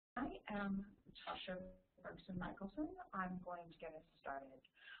am Tasha Ferguson-Michelson. I'm going to get us started.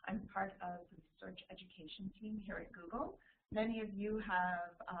 I'm part of the research education team here at Google. Many of you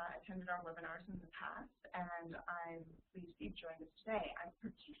have attended our webinars in the past, and I'm pleased you've joined us today. I'm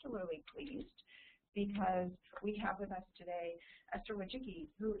particularly pleased because we have with us today Esther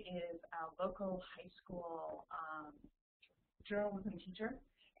Wojcicki, who is a local high school journalism teacher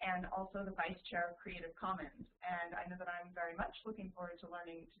and also the Vice Chair of Creative Commons. And I know that I'm very much looking forward to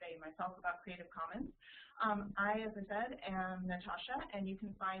learning today myself about Creative Commons. I, as I said, am Natasha, and you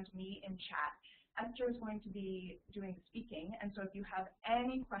can find me in chat. Esther is going to be doing the speaking, and so if you have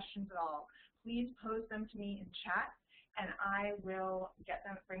any questions at all, please pose them to me in chat, and I will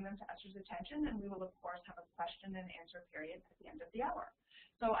bring them to Esther's attention, and we will, of course, have a question and answer period at the end of the hour.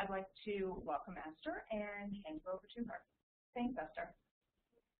 So I'd like to welcome Esther and hand it over to her. Thanks, Esther.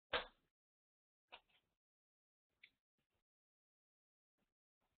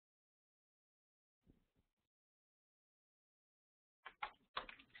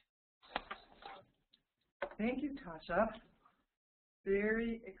 Thank you, Tasha.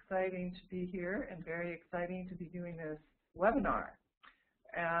 Very exciting to be here and very exciting to be doing this webinar.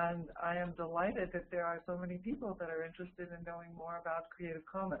 And I am delighted that there are so many people that are interested in knowing more about Creative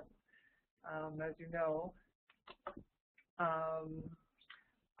Commons. As you know,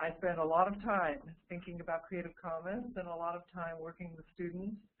 I spend a lot of time thinking about Creative Commons and a lot of time working with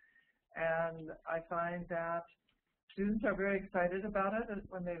students. And I find that students are very excited about it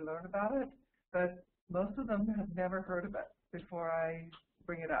when they learn about it, but most of them have never heard of it before I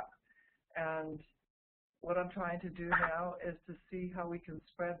bring it up. And what I'm trying to do now is to see how we can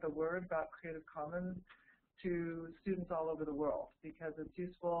spread the word about Creative Commons to students all over the world, because it's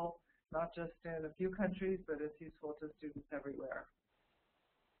useful not just in a few countries, but it's useful to students everywhere.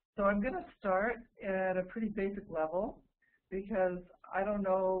 So I'm going to start at a pretty basic level, because I don't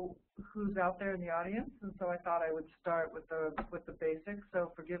know who's out there in the audience, and so I thought I would start with the basics.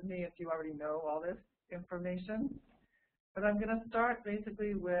 So forgive me if you already know all this information. But I'm going to start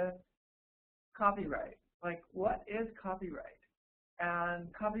basically with copyright. Like, what is copyright?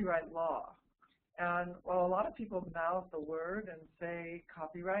 And copyright law. And while a lot of people mouth the word and say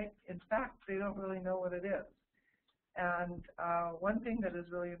copyright, in fact, they don't really know what it is. And one thing that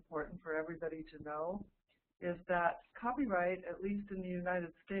is really important for everybody to know is that copyright, at least in the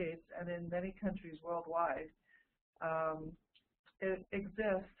United States and in many countries worldwide, it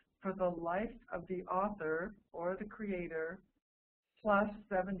exists for the life of the author or the creator plus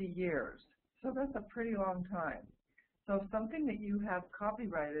 70 years. So that's a pretty long time. So if something that you have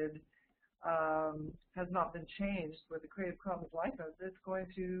copyrighted has not been changed with the Creative Commons license, it's going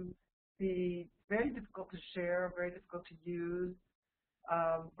to be very difficult to share, very difficult to use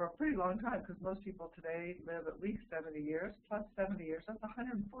for a pretty long time, because most people today live at least 70 years, plus 70 years, that's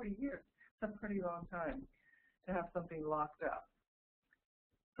 140 years. It's a pretty long time to have something locked up.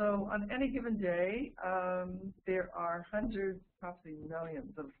 So on any given day, there are hundreds, possibly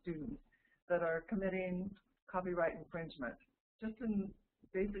millions of students that are committing copyright infringement, just in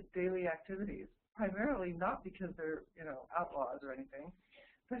basic daily activities, primarily not because they're, outlaws or anything,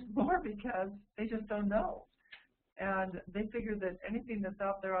 but more because they just don't know. And they figure that anything that's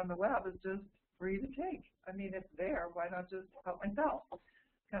out there on the web is just free to take. I mean, it's there, why not just help myself?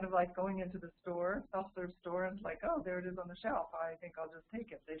 Kind of like going into the store, self-serve store, and it's like, oh, there it is on the shelf. I think I'll just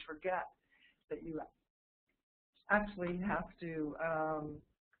take it. They forget that you actually have to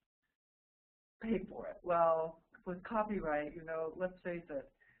pay for it. Well, with copyright, let's face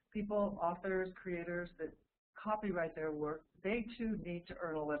it, people, authors, creators that copyright their work, they too need to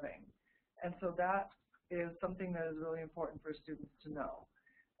earn a living. And so that is something that is really important for students to know.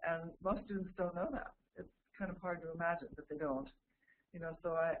 And most students don't know that. It's kind of hard to imagine that they don't.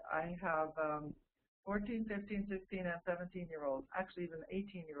 So I have 14, 15, 16, and 17-year-olds, actually even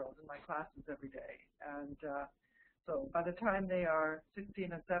 18-year-olds in my classes every day. And so by the time they are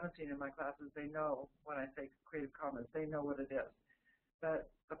 16 and 17 in my classes, they know when I say Creative Commons, they know what it is. But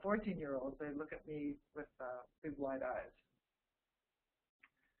the 14-year-olds, they look at me with big wide eyes.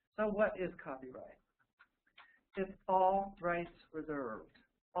 So what is copyright? It's all rights reserved,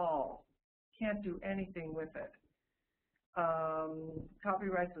 all. Can't do anything with it.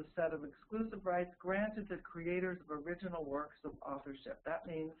 Copyright's a set of exclusive rights granted to creators of original works of authorship. That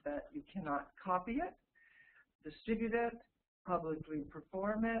means that you cannot copy it, distribute it, publicly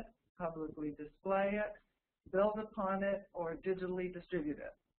perform it, publicly display it, build upon it, or digitally distribute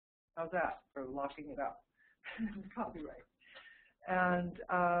it. How's that for locking it up? Copyright. And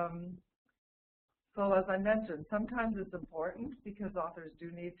so as I mentioned, sometimes it's important because authors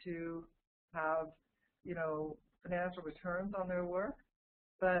do need to have, financial returns on their work.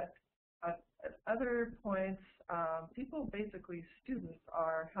 But at other points, people, basically students,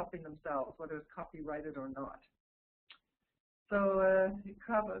 are helping themselves, whether it's copyrighted or not. So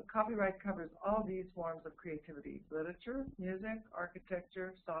copyright covers all these forms of creativity: literature, music,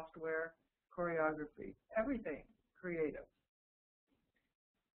 architecture, software, choreography, everything creative.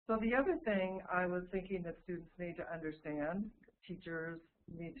 So the other thing I was thinking that students need to understand, teachers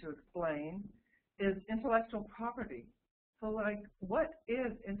need to explain, is intellectual property. So like, what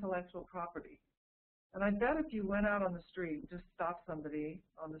is intellectual property? And I bet if you went out on the street, just stopped somebody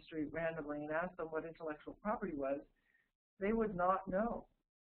on the street randomly and asked them what intellectual property was, they would not know.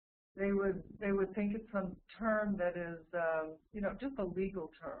 They would think it's some term that is, just a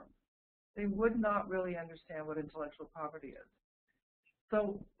legal term. They would not really understand what intellectual property is.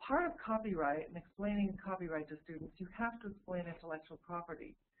 So part of copyright and explaining copyright to students, you have to explain intellectual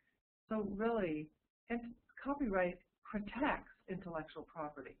property. So really, copyright protects intellectual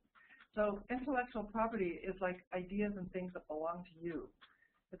property. So intellectual property is like ideas and things that belong to you.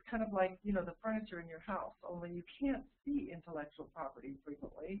 It's kind of like, the furniture in your house, only you can't see intellectual property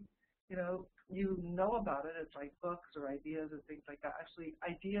frequently. You know about it. It's like books or ideas and things like that. Actually,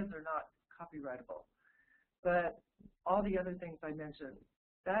 ideas are not copyrightable. But all the other things I mentioned,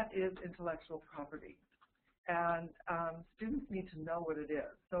 that is intellectual property. And students need to know what it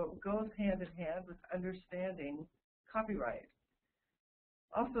is. So it goes hand in hand with understanding copyright.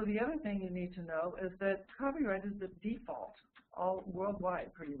 Also, the other thing you need to know is that copyright is the default, all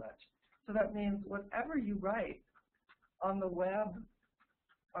worldwide pretty much. So that means whatever you write on the web,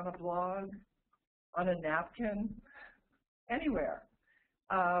 on a blog, on a napkin, anywhere,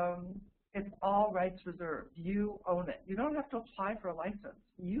 it's all rights reserved. You own it. You don't have to apply for a license.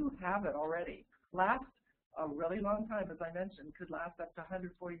 You have it already. Lasts a really long time, as I mentioned, could last up to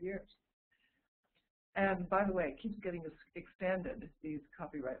 140 years. And by the way, it keeps getting extended, these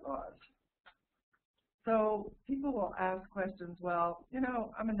copyright laws. So people will ask questions, well,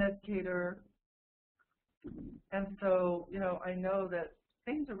 I'm an educator, and so, I know that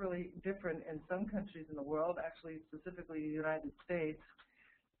things are really different in some countries in the world, actually specifically the United States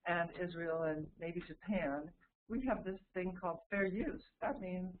and Israel and maybe Japan. We have this thing called fair use. That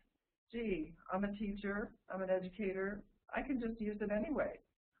means, gee, I'm a teacher, I'm an educator, I can just use it anyway.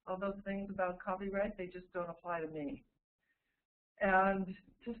 All those things about copyright, they just don't apply to me. And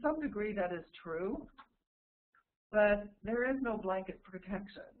to some degree that is true, but there is no blanket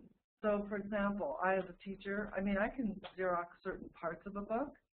protection. So for example, I as a teacher, I can Xerox certain parts of a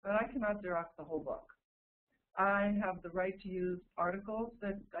book, but I cannot Xerox the whole book. I have the right to use articles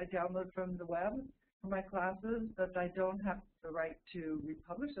that I download from the web for my classes, but I don't have the right to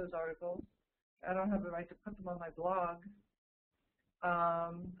republish those articles. I don't have the right to put them on my blog.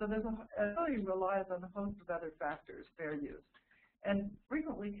 So it really relies on a host of other factors, fair use, and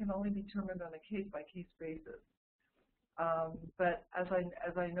frequently can only be determined on a case-by-case basis. But as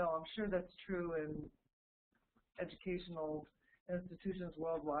I know, I'm sure that's true in educational institutions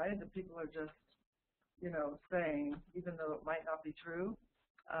worldwide, that people are just, saying, even though it might not be true,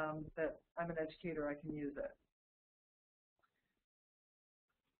 that I'm an educator, I can use it.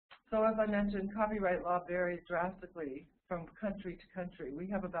 So as I mentioned, copyright law varies drastically from country to country. We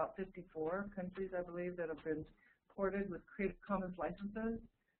have about 54 countries, I believe, that have been ported with Creative Commons licenses.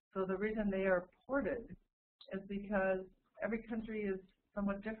 So the reason they are ported is because every country is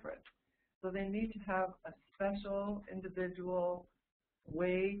somewhat different. So they need to have a special, individual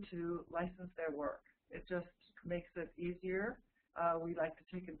way to license their work. It just makes it easier. We like to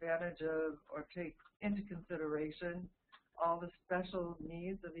take advantage of or take into consideration all the special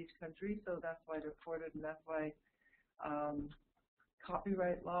needs of each country, so that's why they're ported, and that's why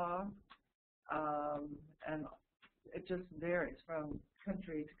copyright law, and it just varies from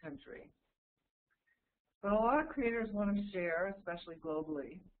country to country. But a lot of creators want to share, especially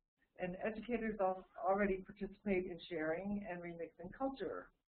globally, and educators already participate in sharing and remixing culture.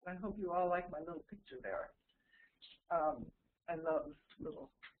 And I hope you all like my little picture there. I love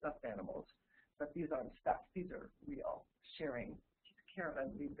little stuffed animals, but these aren't stuffed, these are real, sharing.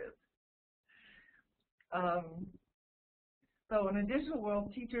 Carolyn, read this. So in a digital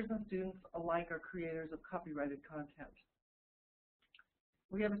world, teachers and students alike are creators of copyrighted content.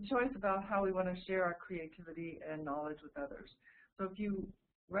 We have a choice about how we want to share our creativity and knowledge with others. So if you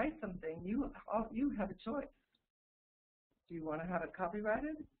write something, you have a choice. Do you want to have it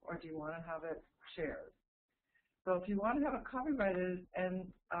copyrighted, or do you want to have it shared? So if you want to have it copyrighted and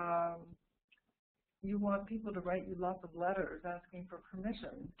you want people to write you lots of letters asking for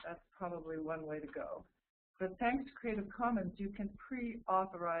permission, that's probably one way to go. But thanks to Creative Commons, you can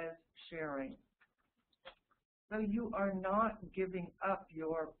pre-authorize sharing. So you are not giving up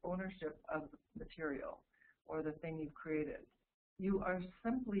your ownership of the material or the thing you've created. You are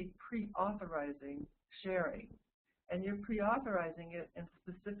simply pre-authorizing sharing, and you're pre-authorizing it in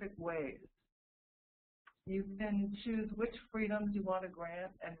specific ways. You can choose which freedoms you want to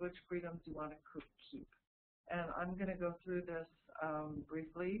grant and which freedoms you want to keep. And I'm going to go through this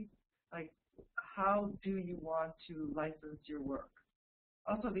briefly, like how do you want to license your work?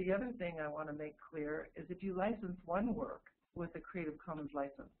 Also, the other thing I want to make clear is if you license one work with a Creative Commons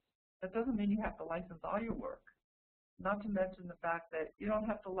license, that doesn't mean you have to license all your work. Not to mention the fact that you don't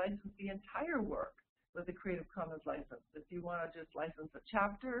have to license the entire work with a Creative Commons license. If you want to just license a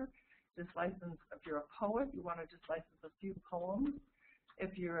chapter, just license, if you're a poet, you want to just license a few poems.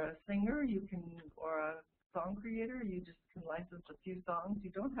 If you're a singer, you can, or a song creator, you just can license a few songs.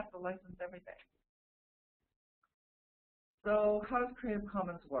 You don't have to license everything. So how does Creative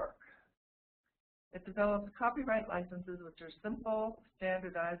Commons work? It develops copyright licenses, which are simple,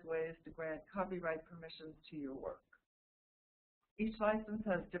 standardized ways to grant copyright permissions to your work. Each license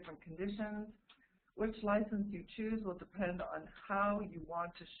has different conditions. Which license you choose will depend on how you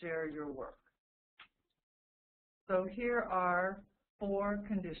want to share your work. So here are 4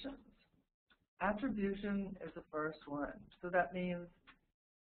 conditions. Attribution is the first one. So that means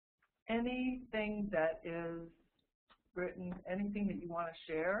anything that is written, anything that you want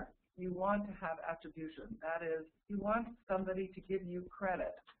to share, you want to have attribution. That is, you want somebody to give you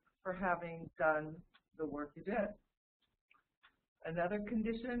credit for having done the work you did. Another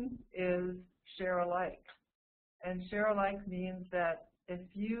condition is share alike. And share alike means that if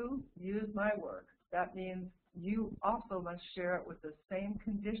you use my work, that means you also must share it with the same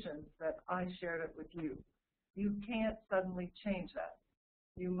conditions that I shared it with you. You can't suddenly change that.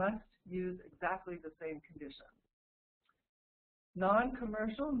 You must use exactly the same conditions.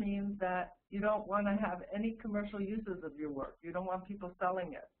 Non-commercial means that you don't want to have any commercial uses of your work. You don't want people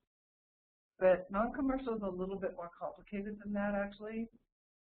selling it. But non-commercial is a little bit more complicated than that, actually.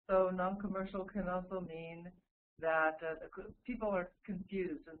 So non-commercial can also mean that people are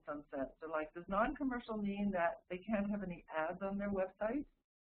confused in some sense. They're like, does non-commercial mean that they can't have any ads on their website?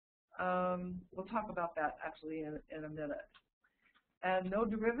 We'll talk about that actually in a minute. And no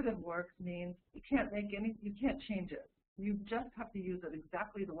derivative works means you can't make any, you can't change it. You just have to use it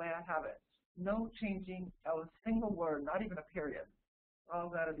exactly the way I have it. No changing a single word, not even a period. All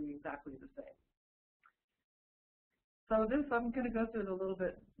got to be exactly the same. So this, I'm going to go through it a little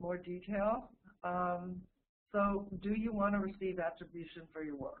bit more detail. So do you want to receive attribution for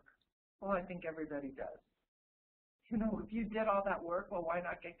your work? Well, I think everybody does. You know, if you did all that work, well, why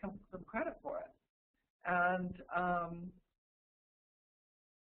not get some credit for it? And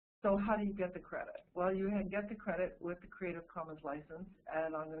so how do you get the credit? Well, you can get the credit with the Creative Commons license,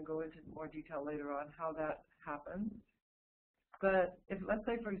 and I'm going to go into more detail later on how that happens. But if, let's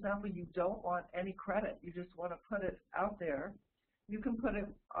say, for example, you don't want any credit, you just want to put it out there, you can put it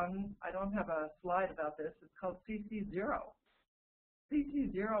on, I don't have a slide about this, it's called CC0.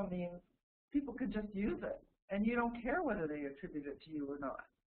 CC0 means people could just use it, and you don't care whether they attribute it to you or not.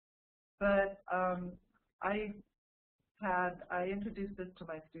 But I introduced this to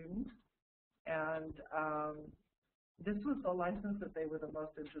my students, and this was the license that they were the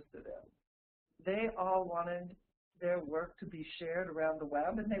most interested in. They all wanted their work to be shared around the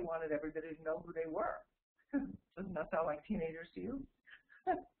web, and they wanted everybody to know who they were. Doesn't that sound like teenagers to you?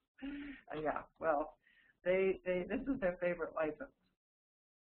 Yeah, well, this is their favorite license.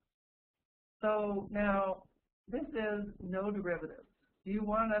 So now, this is no derivatives. Do you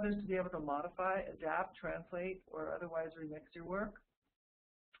want others to be able to modify, adapt, translate, or otherwise remix your work?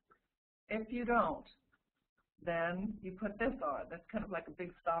 If you don't, then you put this on. That's kind of like a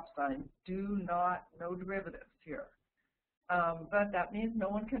big stop sign. Do not, no derivatives here. But that means no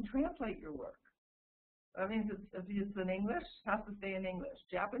one can translate your work. That means if it's in English, it has to stay in English.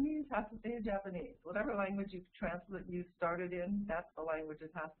 Japanese has to stay in Japanese. Whatever language you started in, that's the language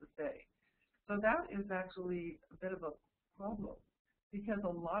it has to stay. So that is actually a bit of a problem, because a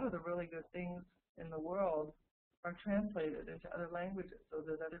lot of the really good things in the world are translated into other languages so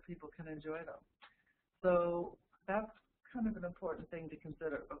that other people can enjoy them. So that's kind of an important thing to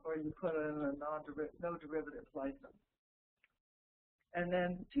consider before you put in a no derivatives license. And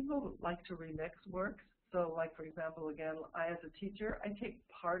then people like to remix works. So like, for example, again, I as a teacher, I take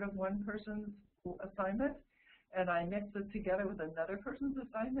part of one person's assignment and I mix it together with another person's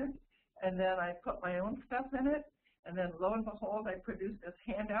assignment, and then I put my own stuff in it, and then lo and behold, I produce this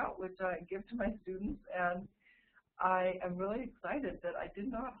handout which I give to my students, and I am really excited that I did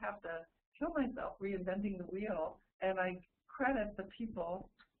not have to kill myself reinventing the wheel, and I credit the people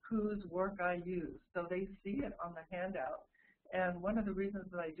whose work I use, so they see it on the handout. And one of the reasons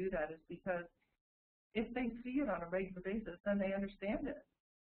that I do that is because if they see it on a regular basis, then they understand it.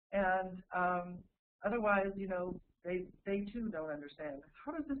 And otherwise, you know, they too don't understand.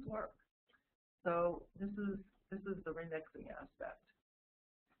 How does this work? So this is the remixing aspect.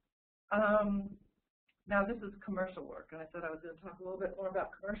 Now this is commercial work, and I said I was going to talk a little bit more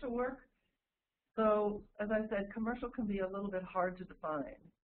about commercial work. So as I said, commercial can be a little bit hard to define.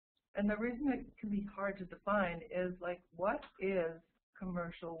 And the reason it can be hard to define is, like, what is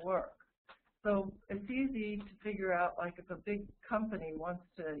commercial work? So it's easy to figure out, like, if a big company wants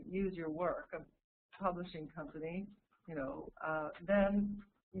to use your work, a publishing company, you know, then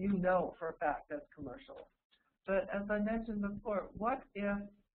you know for a fact that's commercial. But as I mentioned before, what if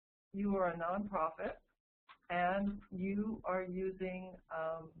you are a nonprofit and you are using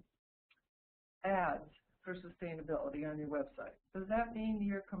ads for sustainability on your website? Does that mean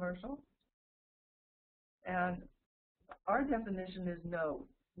you're commercial? And our definition is no,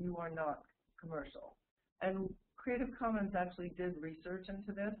 you are not commercial. And Creative Commons actually did research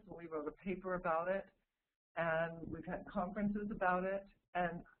into this. We wrote a paper about it, and we've had conferences about it.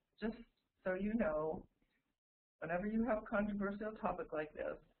 And just so you know, whenever you have a controversial topic like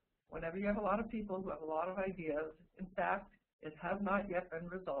this, whenever you have a lot of people who have a lot of ideas, in fact, it has not yet been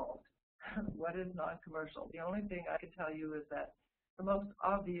resolved what is non-commercial. The only thing I can tell you is that the most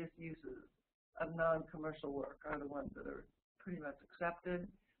obvious uses of non-commercial work are the ones that are pretty much accepted.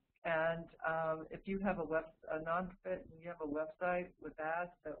 And if you have a nonprofit and you have a website with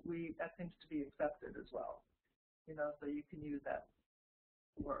ads, that seems to be accepted as well. You know, so you can use that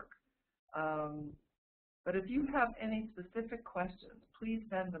work. But if you have any specific questions, please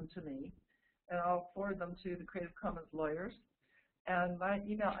send them to me, and I'll forward them to the Creative Commons lawyers. And my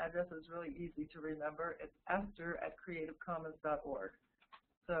email address is really easy to remember. It's esther@creativecommons.org.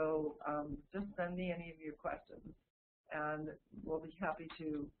 So just send me any of your questions, and we'll be happy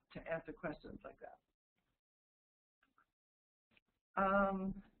to answer questions like that.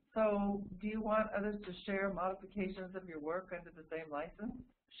 So do you want others to share modifications of your work under the same license?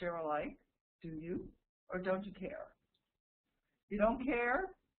 Share alike? Do you? Or don't you care? If you don't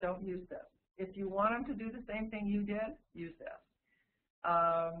care, don't use this. If you want them to do the same thing you did, use this.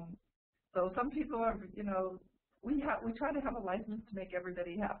 So some people are, you know, we try to have a license to make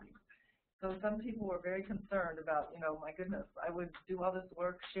everybody happy. So some people were very concerned about, you know, my goodness, I would do all this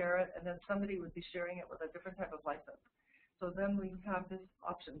work, share it, and then somebody would be sharing it with a different type of license. So then we have this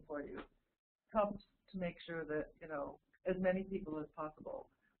option for you. It helps to make sure that, you know, as many people as possible,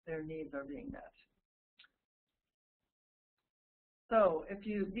 their needs are being met. So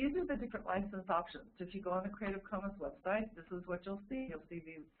these are the different license options. If you go on the Creative Commons website, this is what you'll see. You'll see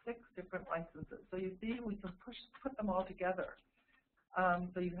these 6 different licenses. So you see we can put them all together.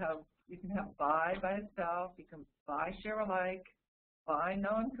 So you can have buy by itself, you can buy share alike, buy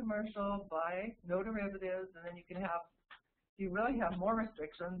non-commercial, buy no derivatives, and then you can have, if you really have more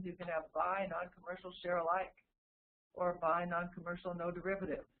restrictions, you can have buy non-commercial share alike, or buy non-commercial no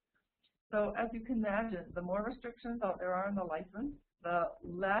derivatives. So as you can imagine, the more restrictions there are in the license, the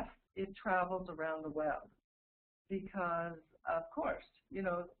less it travels around the web. Because, of course, you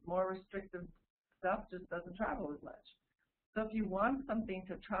know, more restrictive stuff just doesn't travel as much. So if you want something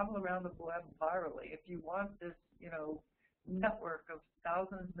to travel around the web virally, if you want this, you know, network of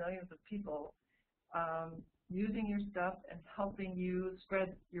thousands, millions of people using your stuff and helping you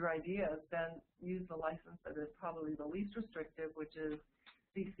spread your ideas, then use the license that is probably the least restrictive, which is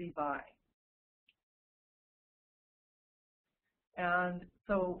CC BY. And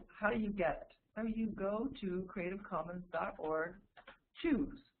so how do you get it? So you go to creativecommons.org,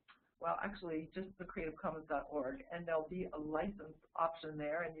 choose. Well, actually, just the creativecommons.org, and there'll be a license option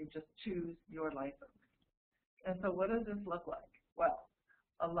there, and you just choose your license. And so what does this look like? Well,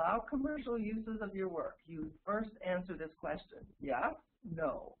 allow commercial uses of your work. You first answer this question, yes,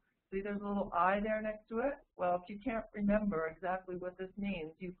 no. See there's a little I there next to it? Well, if you can't remember exactly what this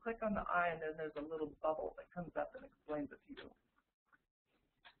means, you click on the I, and then there's a little bubble that comes up and explains it to you.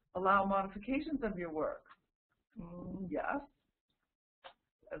 Allow modifications of your work. Yes,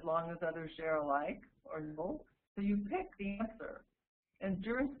 as long as others share alike, or no. So you pick the answer. And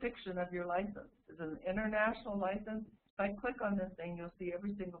jurisdiction of your license. Is it an international license? If I click on this thing, you'll see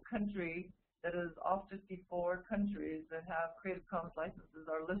every single country that is all 54 countries that have Creative Commons licenses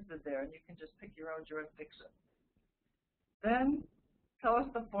are listed there, and you can just pick your own jurisdiction. Then tell us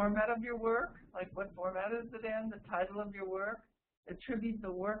the format of your work, like what format is it in, the title of your work, attribute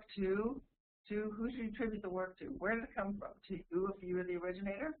the work to who should you attribute the work to? Where did it come from? To you, if you were the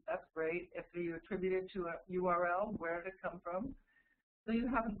originator, that's great. If you attribute it to a URL, where did it come from? So you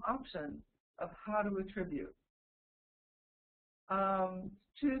have an option of how to attribute.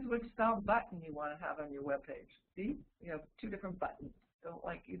 Choose which style button you want to have on your web page. See, you have two different buttons. Don't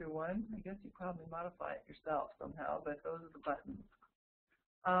like either one. I guess you probably modify it yourself somehow, but those are the buttons.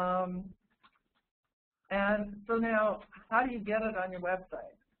 And so now, how do you get it on your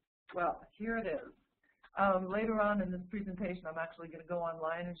website? Well, here it is. Later on in this presentation, I'm actually going to go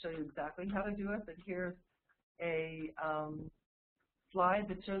online and show you exactly how to do it, but here's a slide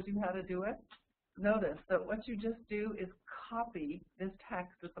that shows you how to do it. Notice that what you just do is copy this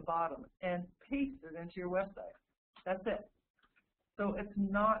text at the bottom and paste it into your website. That's it. So it's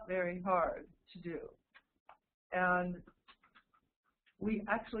not very hard to do. And we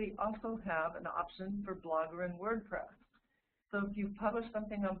actually also have an option for Blogger and WordPress. So if you publish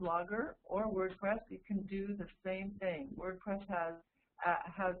something on Blogger or WordPress, you can do the same thing. WordPress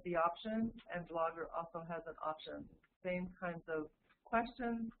has the option, and Blogger also has an option. Same kinds of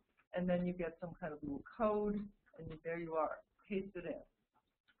questions, and then you get some kind of little code, and there you are. Paste it in.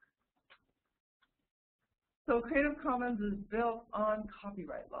 So Creative Commons is built on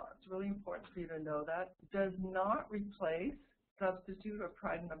copyright law. It's really important for you to know that. It does not replace, substitute, or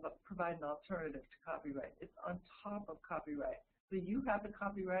provide an alternative to copyright. It's on top of copyright. So you have the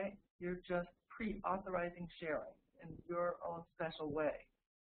copyright, you're just pre-authorizing sharing in your own special way.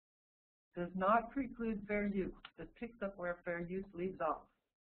 Does not preclude fair use. It picks up where fair use leaves off.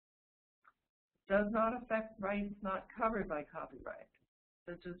 Does not affect rights not covered by copyright,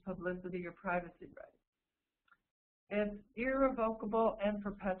 such as publicity or privacy rights. It's irrevocable and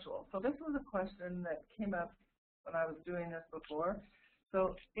perpetual. So this was a question that came up when I was doing this before.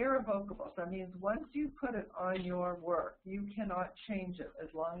 So irrevocable, so that means once you put it on your work, you cannot change it as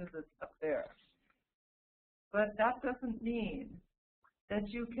long as it's up there. But that doesn't mean that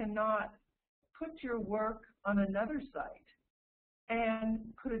you cannot put your work on another site and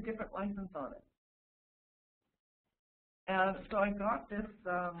put a different license on it. And so I got this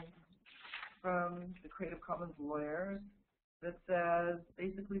from the Creative Commons lawyers that says,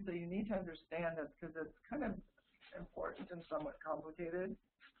 basically, so you need to understand this because it's kind of important and somewhat complicated.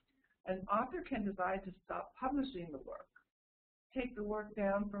 An author can decide to stop publishing the work, take the work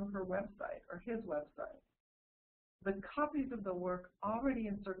down from her website or his website. The copies of the work already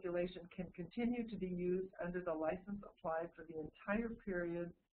in circulation can continue to be used under the license applied for the entire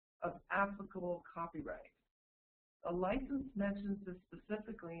period of applicable copyright. A license mentions this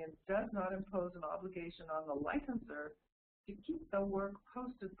specifically and does not impose an obligation on the licensor to keep the work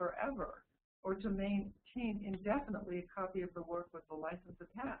posted forever or to maintain indefinitely a copy of the work with the license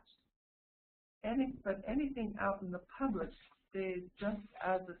attached. But anything out in the public stays just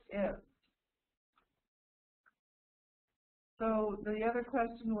as it is. So the other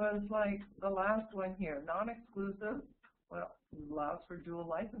question was like the last one here, non-exclusive, well, allows for dual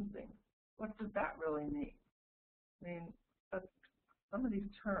licensing. What does that really mean? I mean, some of these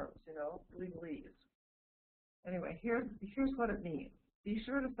terms, you know, legalese. Anyway, here's what it means. Be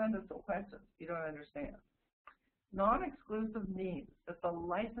sure to send us some questions if you don't understand. Non-exclusive means that the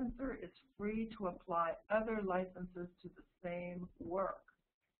licensor is free to apply other licenses to the same work.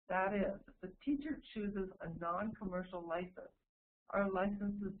 That is, if the teacher chooses a non-commercial license, our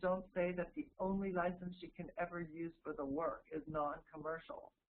licenses don't say that the only license she can ever use for the work is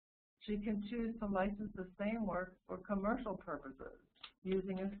non-commercial. She can choose to license the same work for commercial purposes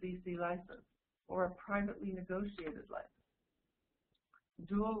using a CC license or a privately negotiated license.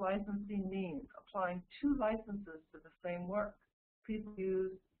 Dual licensing means applying two licenses to the same work. People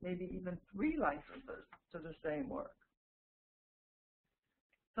use maybe even 3 licenses to the same work.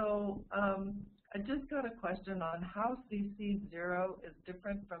 So I just got a question on how CC0 is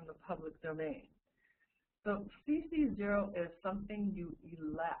different from the public domain. So CC0 is something you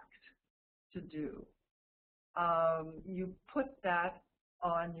elect to do. You put that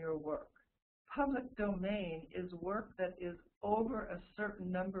on your work. Public domain is work that is over a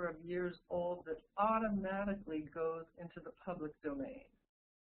certain number of years old that automatically goes into the public domain.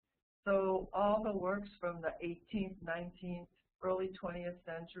 So all the works from the 18th, 19th, early 20th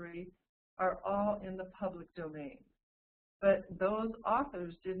century are all in the public domain. But those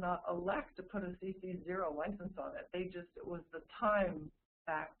authors did not elect to put a CC0 license on it. It was the time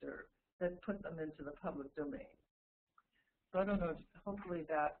factor that put them into the public domain. So I don't know, hopefully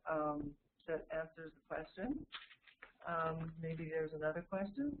that answers the question. Maybe there's another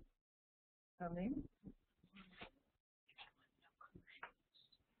question coming.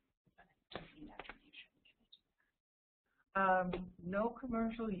 No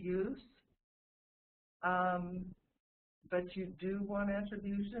commercial use, but you do want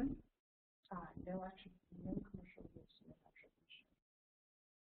attribution? No commercial use, no attribution.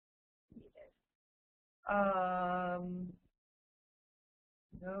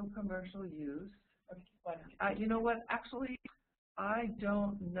 No commercial use. You know what? Actually, I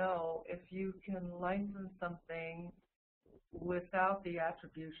don't know if you can license something without the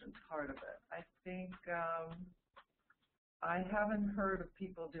attribution part of it. I think I haven't heard of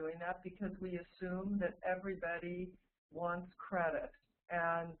people doing that because we assume that everybody wants credit.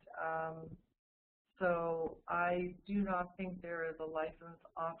 And so I do not think there is a license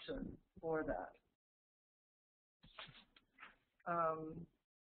option for that.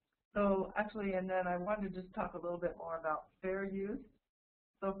 So actually, and then I wanted to just talk a little bit more about fair use.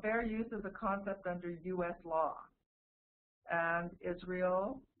 So fair use is a concept under U.S. law, and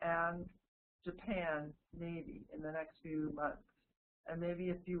Israel and Japan, maybe, in the next few months, and maybe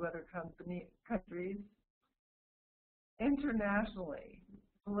a few other countries. Internationally,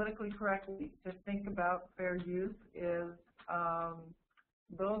 politically correctly, to think about fair use is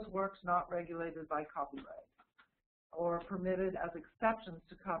those works not regulated by copyright or permitted as exceptions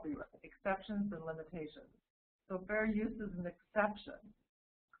to copyright, exceptions and limitations. So fair use is an exception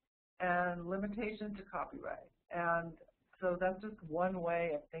and limitation to copyright. And so that's just one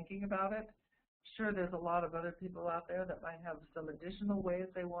way of thinking about it. Sure, there's a lot of other people out there that might have some additional ways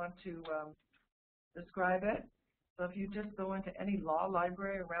they want to describe it. So if you just go into any law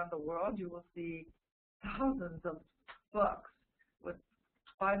library around the world, you will see thousands of books with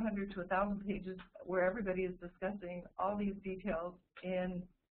 500 to 1,000 pages where everybody is discussing all these details in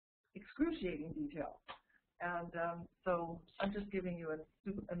excruciating detail. And so I'm just giving you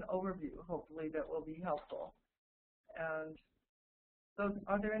an overview, hopefully, that will be helpful. And so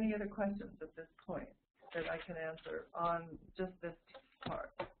are there any other questions at this point that I can answer on just this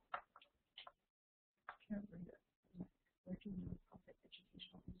part? Can't read it. Where do nonprofit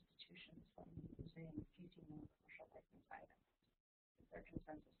educational institutions from museums using non-commercial license items? Is there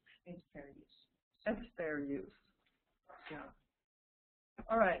consensus? It's fair use. It's fair use. Yeah.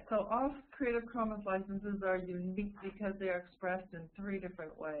 All right, so all Creative Commons licenses are unique because they are expressed in 3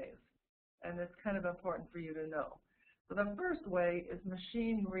 different ways, and it's kind of important for you to know. So the first way is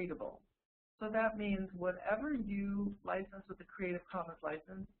machine readable. So that means whatever you license with the Creative Commons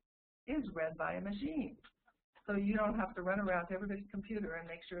license is read by a machine. So you don't have to run around to everybody's computer and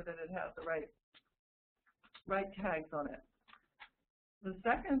make sure that it has the right tags on it. The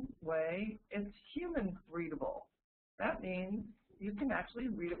second way is human readable. That means you can actually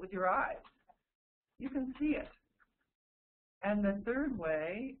read it with your eyes. You can see it. And the third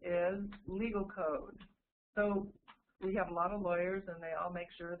way is legal code. So we have a lot of lawyers, and they all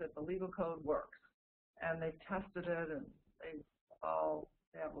make sure that the legal code works. And they've tested it, and they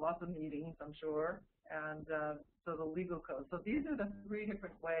have lots of meetings, I'm sure, and so the legal code. So these are the 3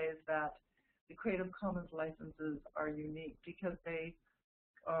 different ways that the Creative Commons licenses are unique because they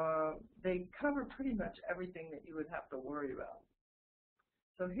cover pretty much everything that you would have to worry about.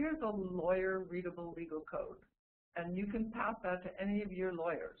 So here's a lawyer-readable legal code, and you can pass that to any of your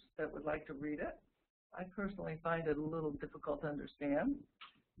lawyers that would like to read it. I personally find it a little difficult to understand,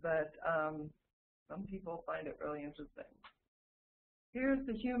 but some people find it really interesting. Here's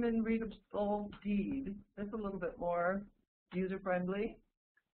the human readable deed. This is a little bit more user-friendly,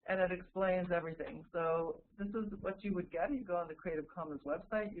 and it explains everything. So this is what you would get. You go on the Creative Commons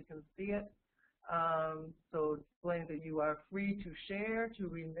website, you can see it. So it explains that you are free to share, to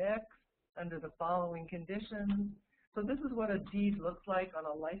remix under the following conditions. So this is what a deed looks like on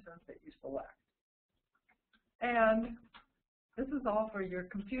a license that you select. And this is all for your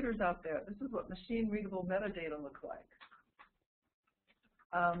computers out there. This is what machine-readable metadata looks like.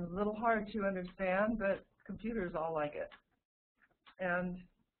 A little hard to understand, but computers all like it. And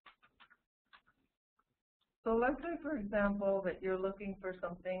so let's say, for example, that you're looking for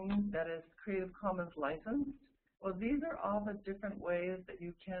something that is Creative Commons licensed. Well, these are all the different ways that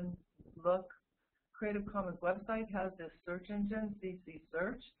you can look. Creative Commons website has this search engine, CC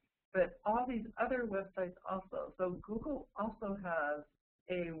Search, but all these other websites also. So Google also has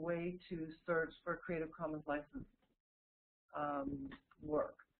a way to search for Creative Commons licensed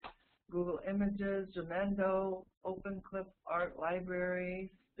work. Google Images, Jamendo, OpenClip Art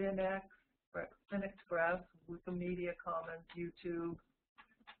Library, SpinExpress, Wikimedia Commons, YouTube,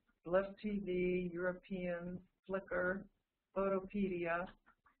 Blip TV, European, Flickr, Photopedia.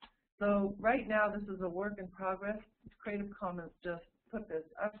 So right now this is a work in progress. Creative Commons just put this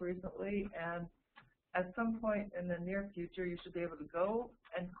up recently, and at some point in the near future you should be able to go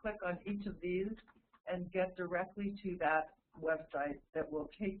and click on each of these and get directly to that website that will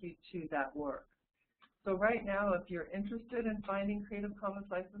take you to that work. So right now, if you're interested in finding Creative Commons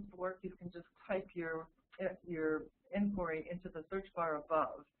licensed work, you can just type your inquiry into the search bar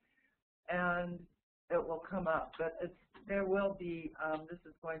above. And it will come up. But there will be, this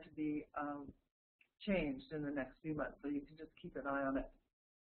is going to be changed in the next few months, so you can just keep an eye on it.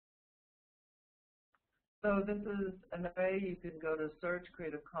 So this is another way. You can go to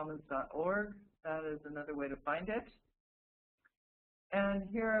search.creativecommons.org. That is another way to find it. And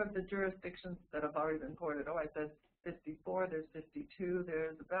here are the jurisdictions that have already been ported. Oh, I said 54, there's 52.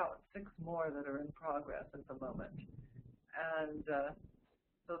 There's about 6 more that are in progress at the moment. And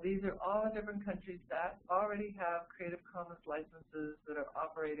so these are all the different countries that already have Creative Commons licenses that are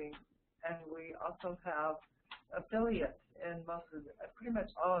operating. And we also have affiliates in pretty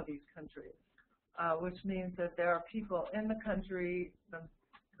much all of these countries, which means that there are people in the country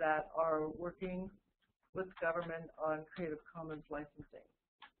that are working with government on Creative Commons licensing.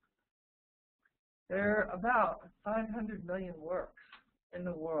 There are about 500 million works in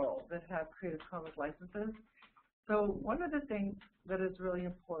the world that have Creative Commons licenses. So one of the things that is really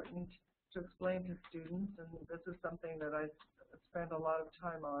important to explain to students, and this is something that I spend a lot of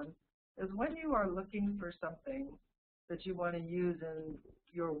time on, is when you are looking for something that you want to use in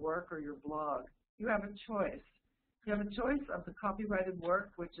your work or your blog, you have a choice. You have a choice of the copyrighted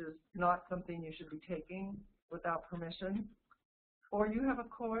work, which is not something you should be taking without permission, or you have a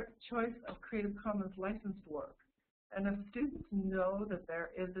choice of Creative Commons licensed work. And if students know that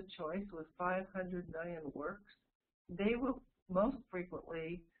there is a choice with 500 million works, they will most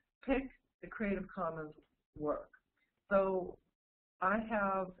frequently pick the Creative Commons work. So I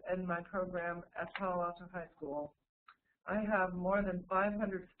have, in my program at Palo Alto High School, I have more than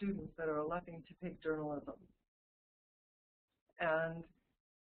 500 students that are electing to take journalism. And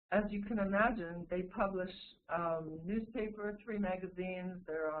as you can imagine, they publish newspaper, 3 magazines,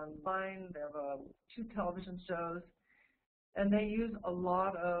 they're online, they have 2 television shows, and they use a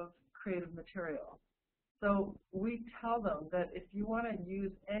lot of creative material. So we tell them that if you want to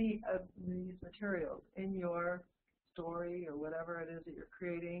use any of these materials in your story or whatever it is that you're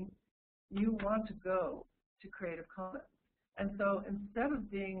creating, you want to go to Creative Commons. And so instead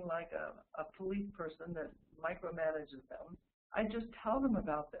of being like a police person that micromanages them, I just tell them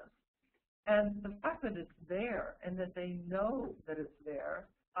about this. And the fact that it's there and that they know that it's there,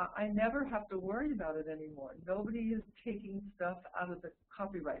 I never have to worry about it anymore. Nobody is taking stuff out of the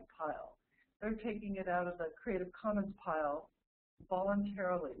copyright pile. They're taking it out of the Creative Commons pile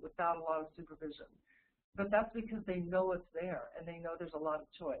voluntarily without a lot of supervision. But that's because they know it's there and they know there's a lot of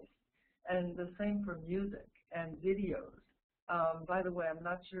choice. And the same for music and videos. By the way, I'm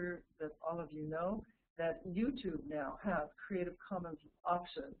not sure that all of you know that YouTube now has Creative Commons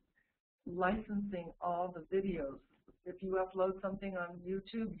options, licensing all the videos. If you upload something on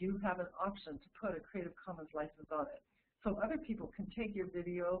YouTube, you have an option to put a Creative Commons license on it. So other people can take your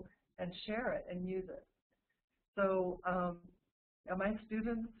video and share it and use it. So my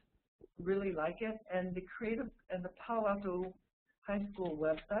students really like it, and the Palo Alto High School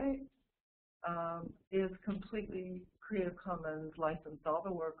website is completely Creative Commons licensed. All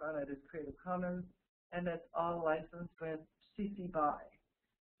the work on it is Creative Commons, and it's all licensed with CC BY,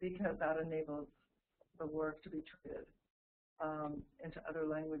 because that enables the work to be traded into other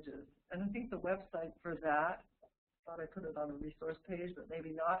languages. And I think the website for that, I thought I put it on a resource page, but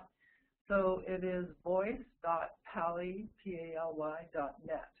maybe not. So it is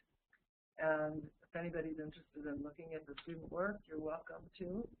voice.pally.net. And if anybody's interested in looking at the student work, you're welcome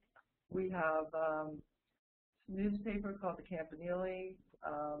to. We have a newspaper called the Campanile,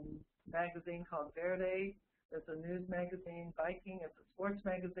 magazine called Verde. There's a news magazine, Viking. It's a sports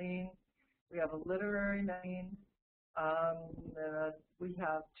magazine. We have a literary magazine. We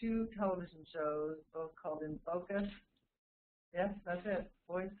have 2 television shows, both called In Focus. Yes, that's it,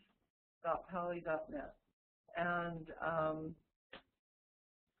 voice.pally.net. And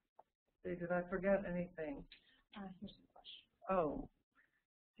did I forget anything? Here's the question. Oh,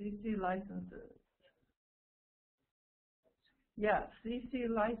 CC licenses. Yes, CC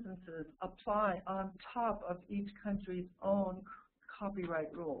licenses apply on top of each country's own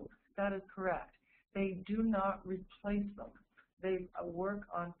copyright rules. That is correct. They do not replace them. They work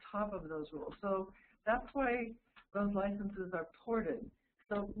on top of those rules. So that's why those licenses are ported.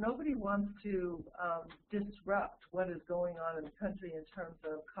 So nobody wants to disrupt what is going on in the country in terms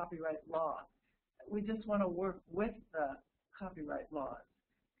of copyright law. We just want to work with the copyright laws.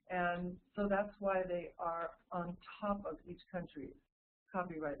 And so that's why they are on top of each country's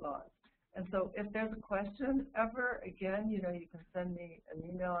copyright laws. And so if there's a question ever, again, you can send me an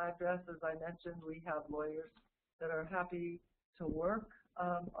email address. As I mentioned, we have lawyers that are happy to work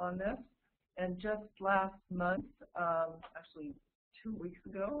on this. And just last month, actually 2 weeks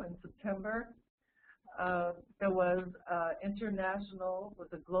ago in September, there was a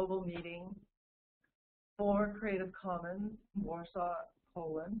global meeting for Creative Commons, Warsaw,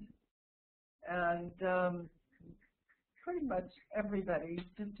 Poland, and pretty much everybody,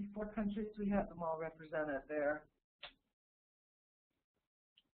 54 countries, we have them all represented there.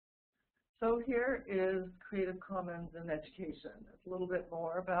 So here is Creative Commons in education. It's a little bit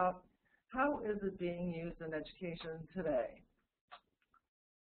more about how is it being used in education today.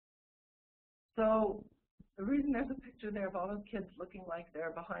 So the reason there's a picture there of all those kids looking like they're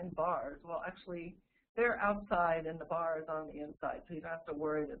behind bars, well, actually, they're outside and the bar is on the inside, so you don't have to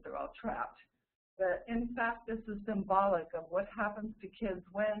worry that they're all trapped. But in fact, this is symbolic of what happens to kids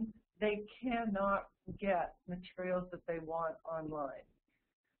when they cannot get materials that they want online.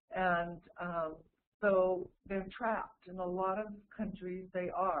 And so they're trapped. In a lot of countries they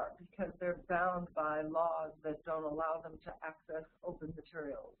are, because they're bound by laws that don't allow them to access open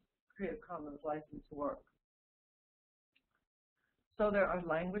materials, Creative Commons licensed work. So there are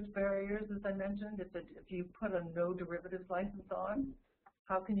language barriers, as I mentioned. If you put a no derivatives license on,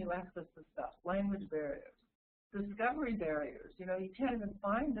 how can you access this stuff? Language barriers. Discovery barriers. You know, you can't even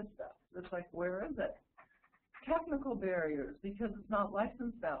find this stuff. It's like, where is it? Technical barriers, because it's not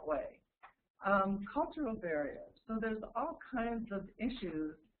licensed that way. Cultural barriers. So there's all kinds of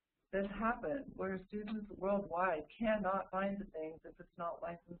issues that happen where students worldwide cannot find the things if it's not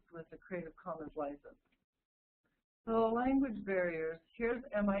licensed with the Creative Commons license. So the language barriers, here's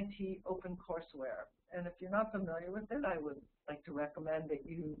MIT OpenCourseWare. And if you're not familiar with it, I would like to recommend that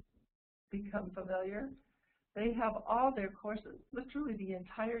you become familiar. They have all their courses, literally the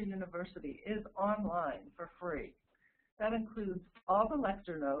entire university is online for free. That includes all the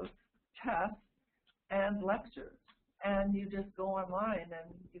lecture notes, tests, and lectures. And you just go online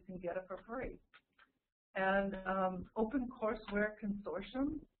and you can get it for free. And OpenCourseWare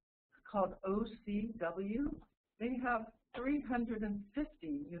Consortium, called OCW, they have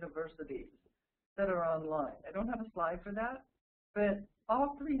 350 universities that are online. I don't have a slide for that, but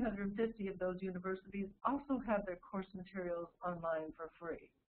all 350 of those universities also have their course materials online for free.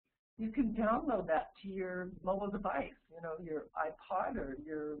 You can download that to your mobile device, you know, your iPod or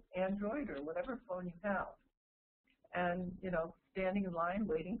your Android or whatever phone you have. And, you know, standing in line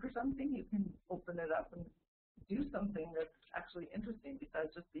waiting for something, you can open it up and do something that's actually interesting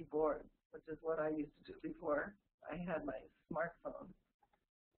besides just be bored, which is what I used to do before I had my smartphone.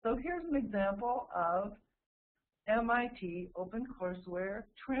 So here's an example of MIT OpenCourseWare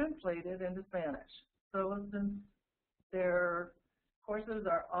translated into Spanish. So since their courses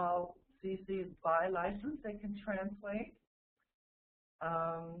are all CC BY license, they can translate.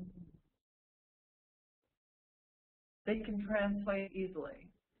 They can translate easily.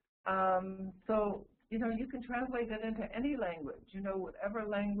 So, you know, you can translate it into any language, you know, whatever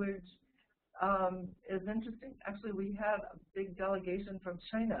language is interesting. Actually, we had a big delegation from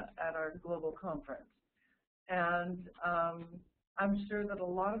China at our global conference. And I'm sure that a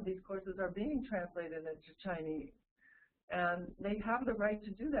lot of these courses are being translated into Chinese. And they have the right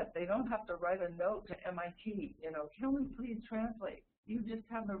to do that. They don't have to write a note to MIT, you know, can we please translate? You just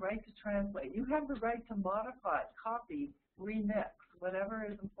have the right to translate. You have the right to modify, copy, remix, whatever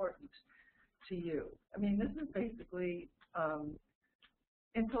is important to you. I mean, this is basically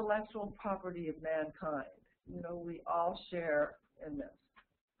intellectual property of mankind. You know, we all share in this.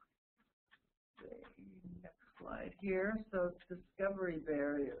 Next slide here. So discovery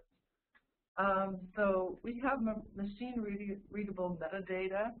barriers. So we have machine-readable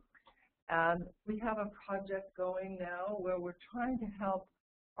metadata, and we have a project going now where we're trying to help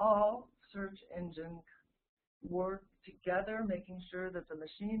all search engines work together, making sure that the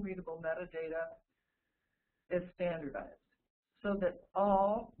machine-readable metadata is standardized so that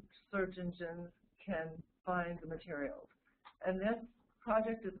all search engines can find the materials. And this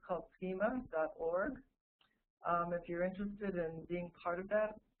project is called schema.org. If you're interested in being part of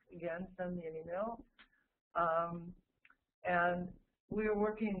that, again, send me an email. And we're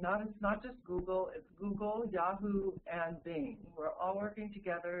working, it's not just Google, it's Google, Yahoo, and Bing. We're all working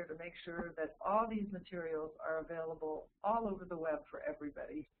together to make sure that all these materials are available all over the web for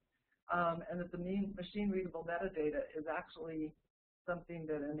everybody. And that the machine-readable metadata is actually something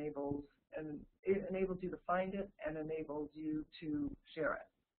that enables you to find it and enables you to share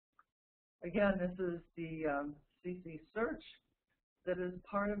it. Again, this is the CC search that is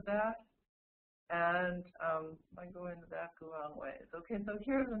part of that. And I go into that the wrong ways. Okay, so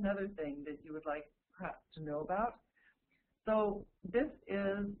here's another thing that you would like perhaps to know about. So this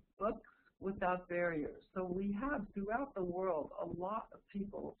is Books Without Barriers. So we have throughout the world a lot of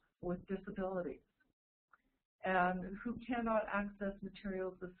people with disabilities and who cannot access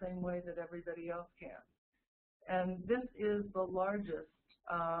materials the same way that everybody else can. And this is the largest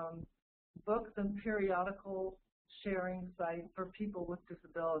books and periodical sharing site for people with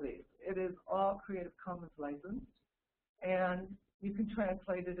disabilities. It is all Creative Commons licensed, and you can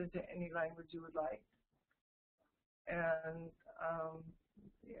translate it into any language you would like. And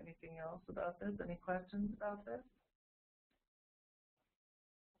see anything else about this? Any questions about this?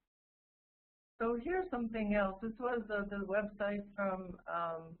 So here's something else. This was the website from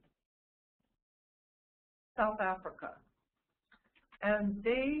South Africa. And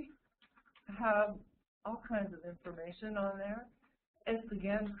they have all kinds of information on there. It's,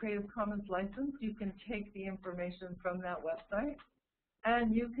 again, Creative Commons licensed. You can take the information from that website,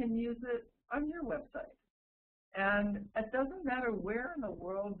 and you can use it on your website. And it doesn't matter where in the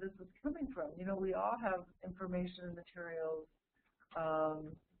world this is coming from. You know, we all have information and materials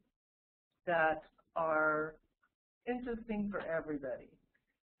that are interesting for everybody.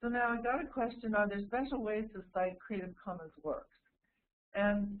 So now I got a question, are there special ways to cite Creative Commons works?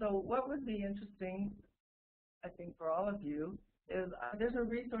 And so what would be interesting, I think, for all of you, is there's a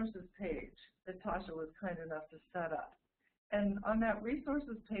resources page that Tasha was kind enough to set up. And on that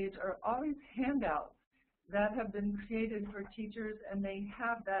resources page are all these handouts that have been created for teachers, and they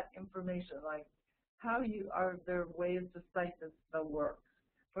have that information, like how you are there ways to cite the works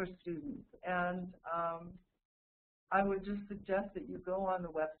for students. And I would just suggest that you go on the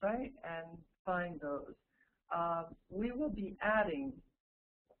website and find those. We will be adding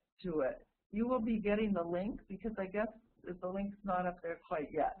to it. You will be getting the link, because I guess the link's not up there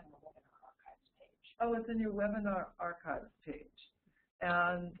quite yet. Oh, it's in your webinar archives page.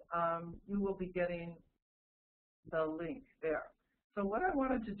 And you will be getting the link there. So what I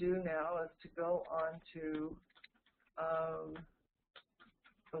wanted to do now is to go on to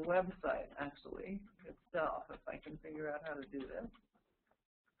the website, actually, itself, if I can figure out how to do this.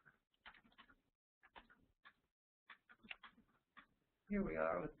 Here we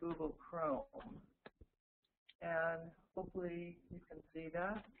are with Google Chrome. And hopefully you can see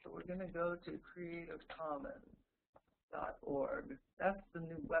that. So we're going to go to creativecommons.org. That's the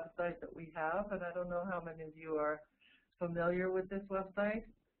new website that we have, and I don't know how many of you are familiar with this website,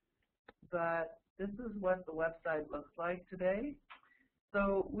 but this is what the website looks like today.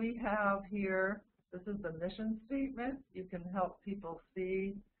 So we have here, this is the mission statement. You can help people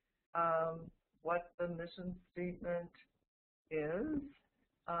see what the mission statement is.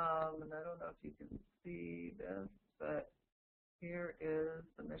 And I don't know if you can see this, but here is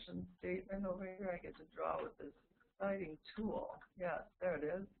the mission statement over here. I get to draw with this exciting tool. Yes, there it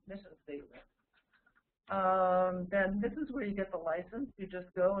is, mission statement. Then this is where you get the license. You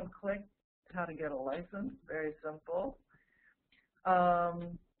just go and click how to get a license, very simple.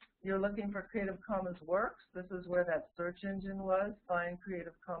 You're looking for Creative Commons works. This is where that search engine was, find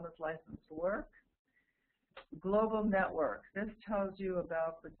Creative Commons licensed work. Global network. This tells you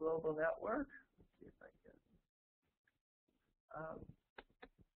about the global network. Let's see if I can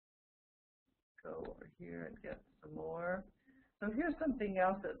go over here and get some more. So here's something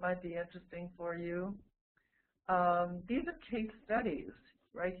else that might be interesting for you. These are case studies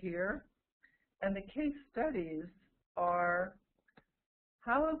right here. And the case studies are,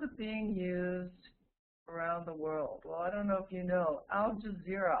 how is it being used around the world? Well, I don't know if you know, Al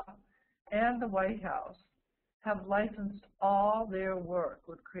Jazeera and the White House have licensed all their work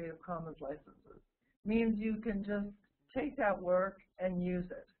with Creative Commons licenses. Means you can just take that work and use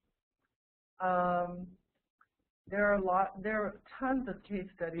it. There are tons of case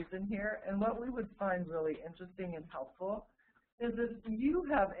studies in here, and what we would find really interesting and helpful is if you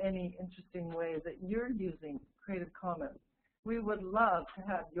have any interesting ways that you're using Creative Commons, we would love to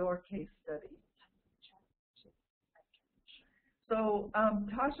have your case study. So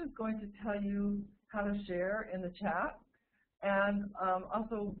Tasha's going to tell you how to share in the chat, and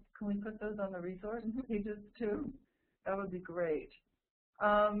also, can we put those on the resource pages too? That would be great.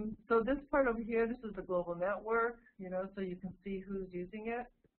 So this part over here, this is the global network, you know, so you can see who's using it.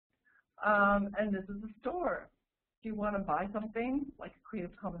 And this is a store. If you want to buy something, like a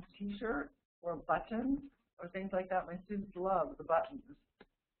Creative Commons t-shirt or buttons or things like that, my students love the buttons.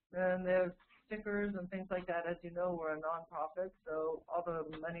 And there's stickers and things like that. As you know, we're a nonprofit, so all the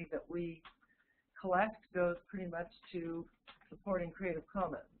money that we collect goes pretty much to supporting Creative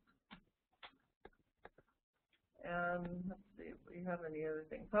Commons. And let's see if we have any other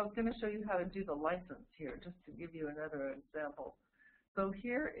things. So I was going to show you how to do the license here, just to give you another example. So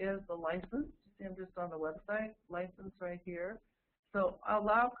here is the license. See, I'm just on the website, license right here. So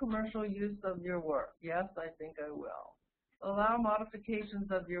allow commercial use of your work. Yes, I think I will. Allow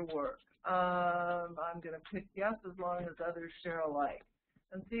modifications of your work. I'm going to pick yes as long as others share alike.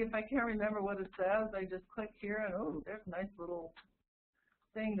 And see, if I can't remember what it says, I just click here and, oh, there's a nice little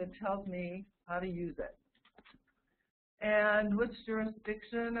thing that tells me how to use it. And which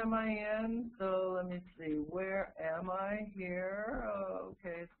jurisdiction am I in? So let me see, where am I here? Oh,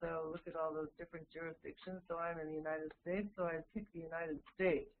 okay, so look at all those different jurisdictions. So I'm in the United States, so I pick the United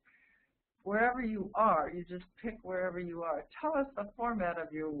States. Wherever you are, you just pick wherever you are. Tell us the format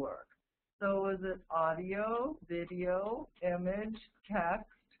of your work. So is it audio, video, image, text,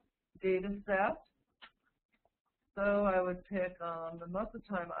 data set? So I would pick, most of the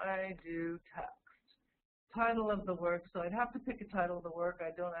time I do text. Title of the work, so I'd have to pick a title of the work.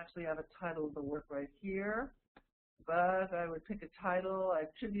 I don't actually have a title of the work right here, but I would pick a title. I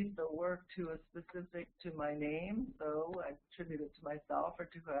attribute the work to a specific, to my name, so I attribute it to myself or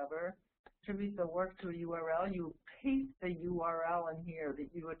to whoever. Attribute the work to a URL. You paste the URL in here that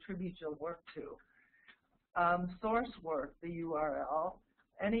you attribute your work to. Source work, the URL.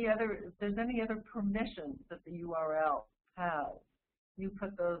 If there's any other permissions that the URL has, you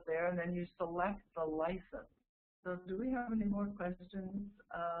put those there, and then you select the license. So do we have any more questions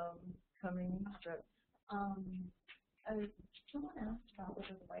coming? Someone asked about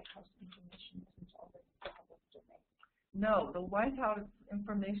whether the White House information isn't already public domain. No, the White House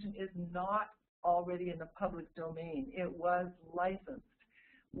information is not already in the public domain. It was licensed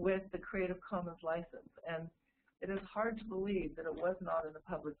with the Creative Commons license, and it is hard to believe that it was not in the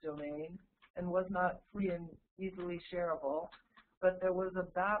public domain and was not free and easily shareable. But there was a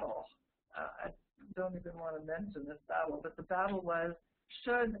battle. I don't even want to mention this battle, but the battle was,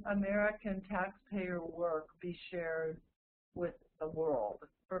 should American taxpayer work be shared with the world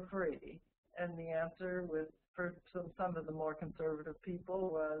for free? And the answer for some of the more conservative people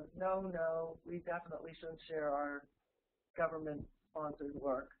was, no, we definitely shouldn't share our government-sponsored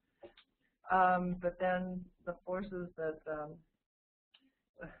work. But then the forces that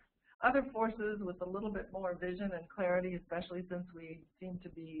other forces with a little bit more vision and clarity, especially since we seem to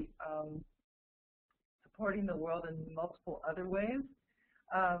be supporting the world in multiple other ways,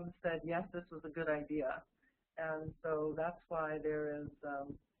 said, yes, this was a good idea. And so that's why there is,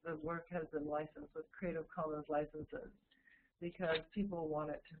 the work has been licensed with Creative Commons licenses, because people want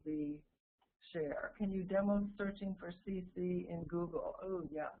it to be shared. Can you demo searching for CC in Google? Oh,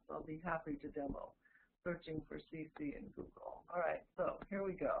 yes, I'll be happy to demo searching for CC in Google. All right, so here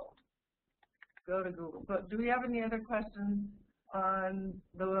we go. Go to Google. But do we have any other questions on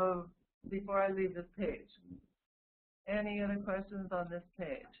before I leave this page? Any other questions on this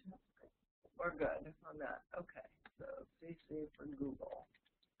page? We're good on that. Okay, so CC for Google.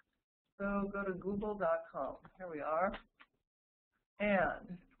 So go to google.com. Here we are.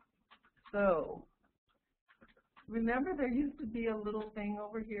 And so remember there used to be a little thing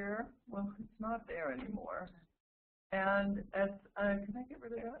over here? Well, it's not there anymore. And can I get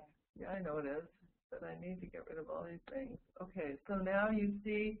rid of that? Yeah, I know it is, but I need to get rid of all these things. Okay, so now you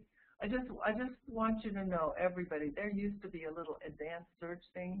see, I just want you to know, everybody, there used to be a little advanced search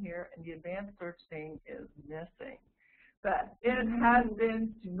thing here, and the advanced search thing is missing. But it has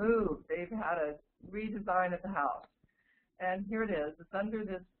been moved. They've had a redesign of the house. And here it is. It's under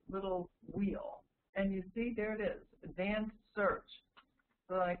this little wheel. And you see, there it is, advanced search.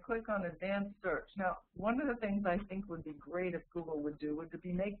 So I click on advanced search. Now, one of the things I think would be great if Google would do would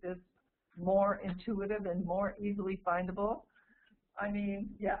be make this more intuitive and more easily findable. I mean,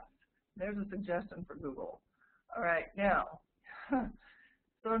 yes, there's a suggestion for Google. All right, now,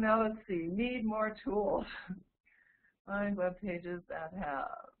 so now let's see, need more tools. Find web pages that have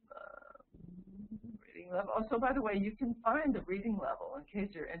reading level. Oh, so by the way, you can find the reading level in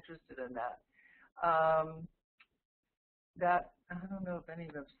case you're interested in that. I don't know if any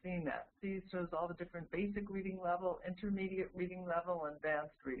of you have seen that. See, it shows all the different basic reading level, intermediate reading level, and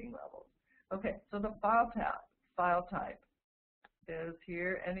advanced reading levels. Okay, so the file tab, file type is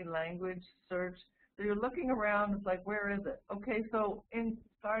here, any language, search. So you're looking around, it's like, where is it? Okay, so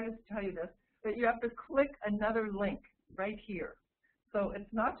sorry to tell you this, but you have to click another link right here. So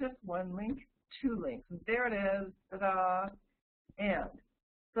it's not just one link, two links. There it is, ta-da, and.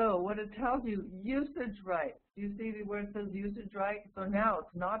 So what it tells you, usage rights. You see where it says usage rights? So now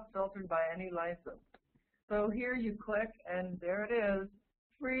it's not filtered by any license. So here you click, and there it is,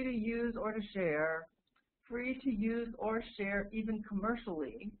 free to use or to share, free to use or share even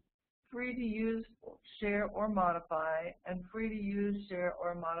commercially, free to use, share, or modify, and free to use, share,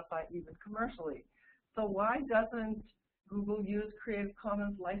 or modify even commercially. So why doesn't Google use Creative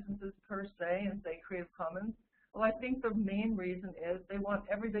Commons licenses per se and say Creative Commons? Well, I think the main reason is they want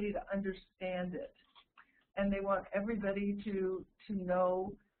everybody to understand it, and they want everybody to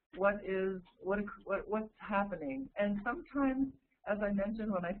know what's happening. And sometimes, as I mentioned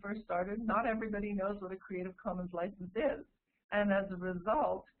when I first started, not everybody knows what a Creative Commons license is. and as a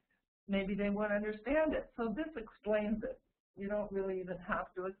result, maybe they won't understand it. So this explains it. You don't really even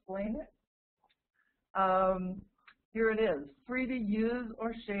have to explain it. Here it is, free to use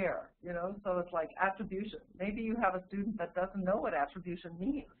or share, so it's like attribution. Maybe you have a student that doesn't know what attribution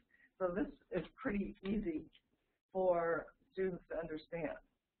means. So this is pretty easy for students to understand.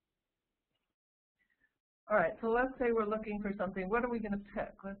 All right, so let's say we're looking for something. What are we going to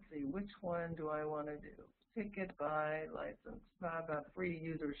pick? Let's see, which one do I want to do? Ticket by license. How about free to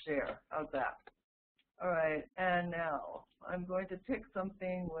use or share? How's that? All right, and now I'm going to pick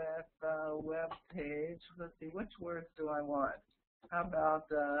something with a web page. Let's see, which words do I want? How about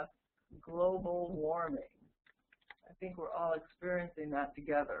global warming? I think we're all experiencing that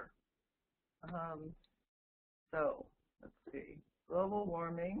together. So let's see, global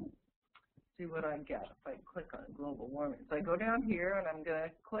warming. See what I get if I click on global warming. So I go down here and I'm going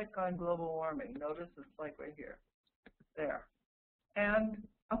to click on global warming. Notice it's like right here. There. And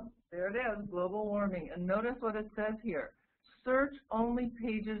oh, there it is, global warming. And notice what it says here. Search only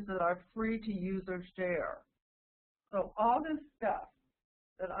pages that are free to use or share. So all this stuff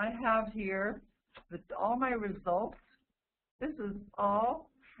that I have here, all my results, this is all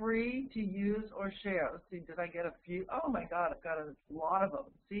free to use or share. Let's see, did I get a few? Oh my God, I've got a lot of them.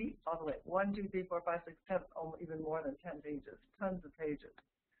 See, all the way, 1, 2, 3, 4, 5, 6, 7, even more than 10 pages, tons of pages.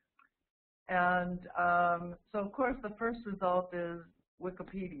 And so of course the first result is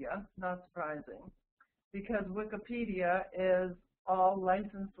Wikipedia, not surprising, because Wikipedia is all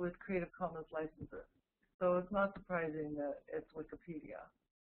licensed with Creative Commons licenses. So it's not surprising that it's Wikipedia.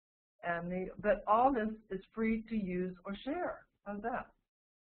 And but all this is free to use or share. How's that?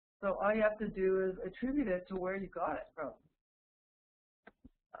 So all you have to do is attribute it to where you got it from.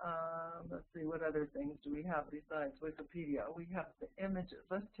 Let's see, what other things do we have besides Wikipedia? We have the images.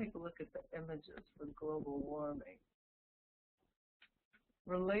 Let's take a look at the images for global warming.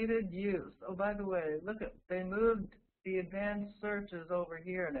 Related use. Oh, by the way, look at, they moved the advanced searches over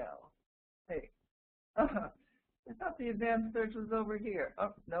here now. Hey, I thought the advanced search was over here.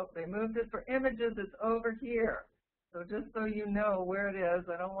 Oh, nope, they moved it for images. It's over here. So just so you know where it is,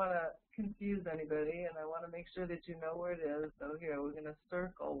 I don't want to confuse anybody, and I want to make sure that you know where it is. So here, we're going to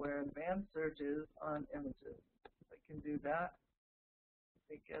circle where advanced search is on images. If I can do that.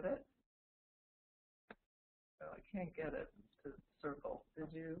 Did I get it? No, I can't get it to circle. Did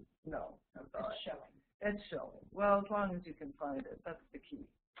you? No, I'm sorry. It's showing. It's showing. Well, as long as you can find it, that's the key.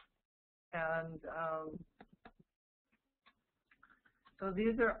 And so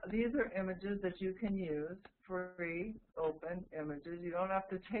these are images that you can use, free, open images. You don't have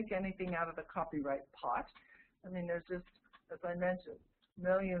to take anything out of the copyright pot. I mean, there's just, as I mentioned,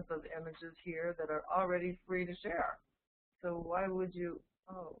 millions of images here that are already free to share. So why would you,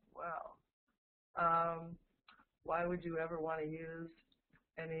 oh, wow. Why would you ever want to use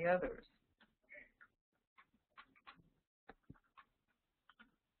any others?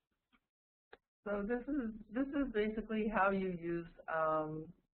 So this is basically how you use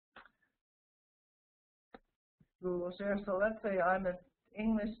Google Share. So let's say I'm an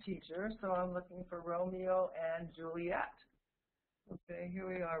English teacher, so I'm looking for Romeo and Juliet. Okay, here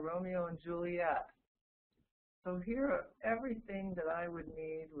we are, Romeo and Juliet. So here are everything that I would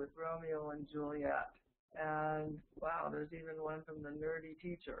need with Romeo and Juliet. And wow, there's even one from the nerdy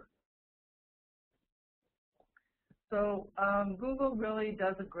teacher. So Google really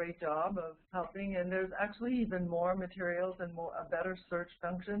does a great job of helping, and there's actually even more materials and a better search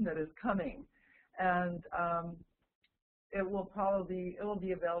function that is coming. And it will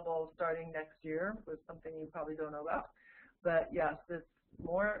be available starting next year with something you probably don't know about. But yes, it's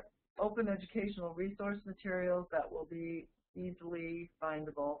more open educational resource materials that will be easily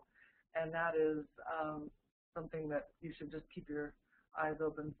findable, and that is something that you should just keep your eyes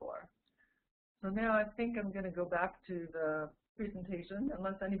open for. So now I think I'm going to go back to the presentation,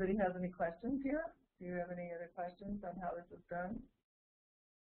 unless anybody has any questions here. Do you have any other questions on how this is done?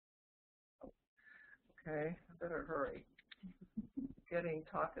 Okay, I better hurry. Getting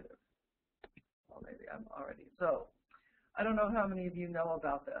talkative. Well, maybe I'm already. So I don't know how many of you know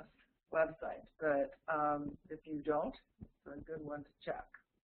about this website, but if you don't, it's a good one to check.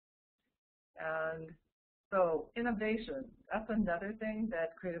 And so innovation, that's another thing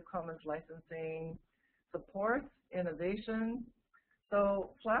that Creative Commons licensing supports, innovation. So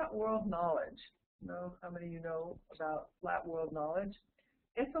flat world knowledge, you know, how many of you know about flat world knowledge?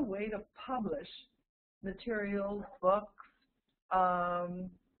 It's a way to publish materials, books,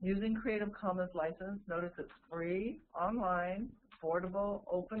 using Creative Commons license. Notice it's free, online, affordable,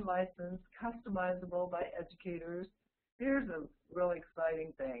 open license, customizable by educators. Here's a really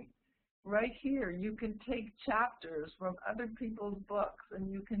exciting thing. right here, you can take chapters from other people's books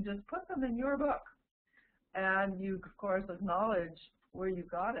and you can just put them in your book. And you, of course, acknowledge where you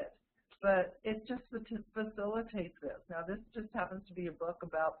got it. But it just facilitates this. Now, this just happens to be a book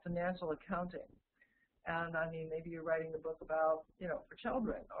about financial accounting. And, I mean, maybe you're writing a book about, you know, for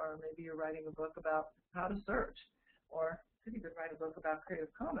children, or maybe you're writing a book about how to search, or you could even write a book about Creative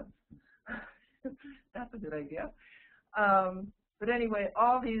Commons. That's a good idea. But anyway,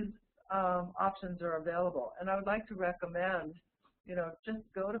 all these options are available. And I would like to recommend, you know, just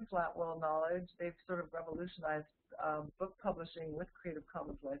go to Flatwell Knowledge. They've sort of revolutionized book publishing with Creative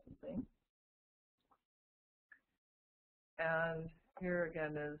Commons licensing. And here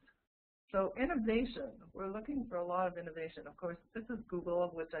again is, so innovation. We're looking for a lot of innovation. Of course, this is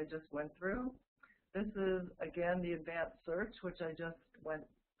Google, which I just went through. This is, again, the advanced search, which I just went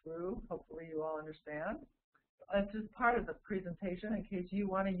through. Hopefully you all understand. This is part of the presentation. In case you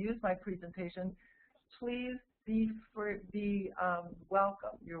want to use my presentation, please be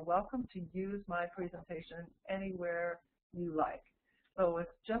welcome. You're welcome to use my presentation anywhere you like. So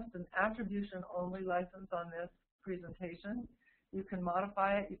it's just an attribution-only license on this presentation. You can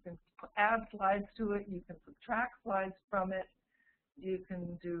modify it. You can add slides to it. You can subtract slides from it. You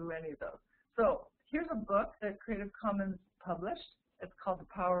can do any of those. So here's a book that Creative Commons published. It's called The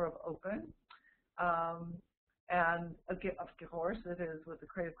Power of Open. And again, of course, it is with the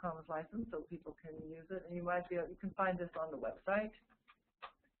Creative Commons license, so people can use it. And you might be able, you can find this on the website.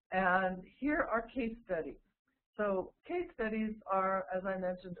 And here are case studies. So case studies are, as I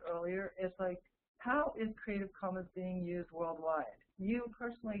mentioned earlier, it's like, how is Creative Commons being used worldwide? You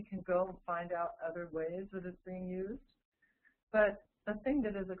personally can go and find out other ways that it's being used. But the thing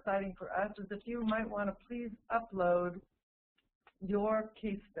that is exciting for us is if you might want to please upload your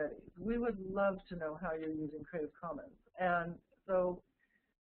case studies. We would love to know how you're using Creative Commons. And so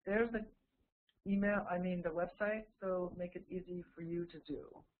there's the the website, so make it easy for you to do.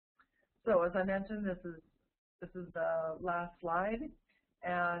 So as I mentioned, this is the last slide,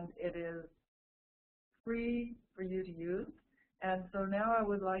 and it is free for you to use. And so now I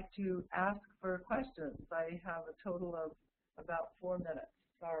would like to ask for questions. I have a total of about 4 minutes.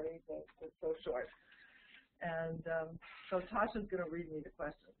 Sorry, but it's so short. And so Tasha's going to read me the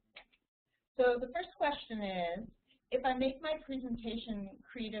question. So the first question is, if I make my presentation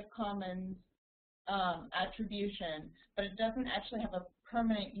Creative Commons attribution, but it doesn't actually have a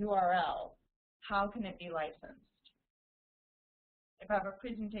permanent URL, how can it be licensed? If I have a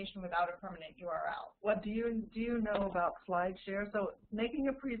presentation without a permanent URL. What do you know about SlideShare? So making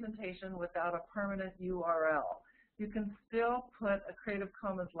a presentation without a permanent URL, you can still put a Creative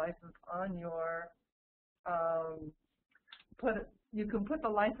Commons license on your you can put the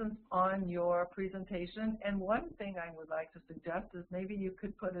license on your presentation, and one thing I would like to suggest is maybe you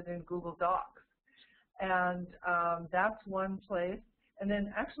could put it in Google Docs, and that's one place. And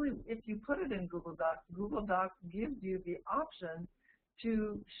then actually, if you put it in Google Docs gives you the option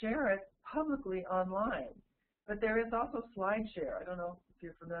to share it publicly online. But there is also SlideShare. I don't know if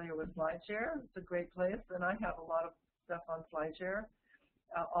you're familiar with SlideShare. It's a great place, and I have a lot of stuff on SlideShare,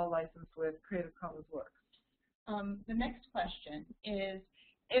 all licensed with Creative Commons works. The next question is,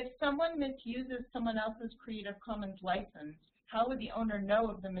 if someone misuses someone else's Creative Commons license, how would the owner know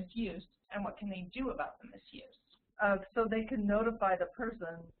of the misuse, and what can they do about the misuse? So they can notify the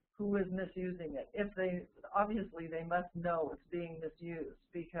person who is misusing it. If obviously they must know it's being misused,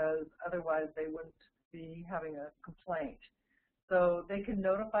 because otherwise they wouldn't be having a complaint. So they can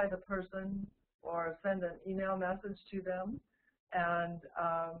notify the person or send an email message to them. And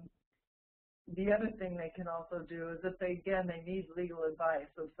the other thing they can also do is if they need legal advice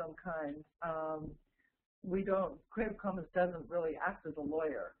of some kind. Creative Commons doesn't really act as a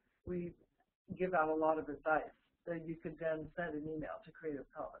lawyer. We give out a lot of advice that you could then send an email to Creative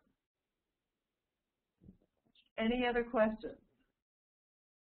Commons. Any other questions?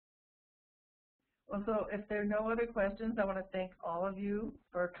 Well, so if there are no other questions, I want to thank all of you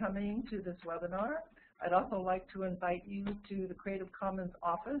for coming to this webinar. I'd also like to invite you to the Creative Commons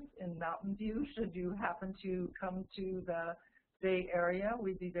office in Mountain View. Should you happen to come to the Bay Area,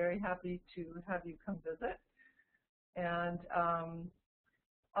 we'd be very happy to have you come visit. And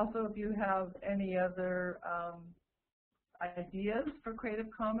also, if you have any other ideas for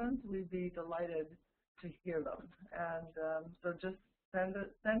Creative Commons, we'd be delighted to hear them. And so just send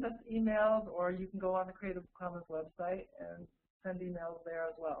us emails, or you can go on the Creative Commons website and send emails there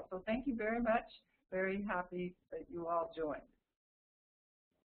as well. So thank you very much. Very happy that you all joined.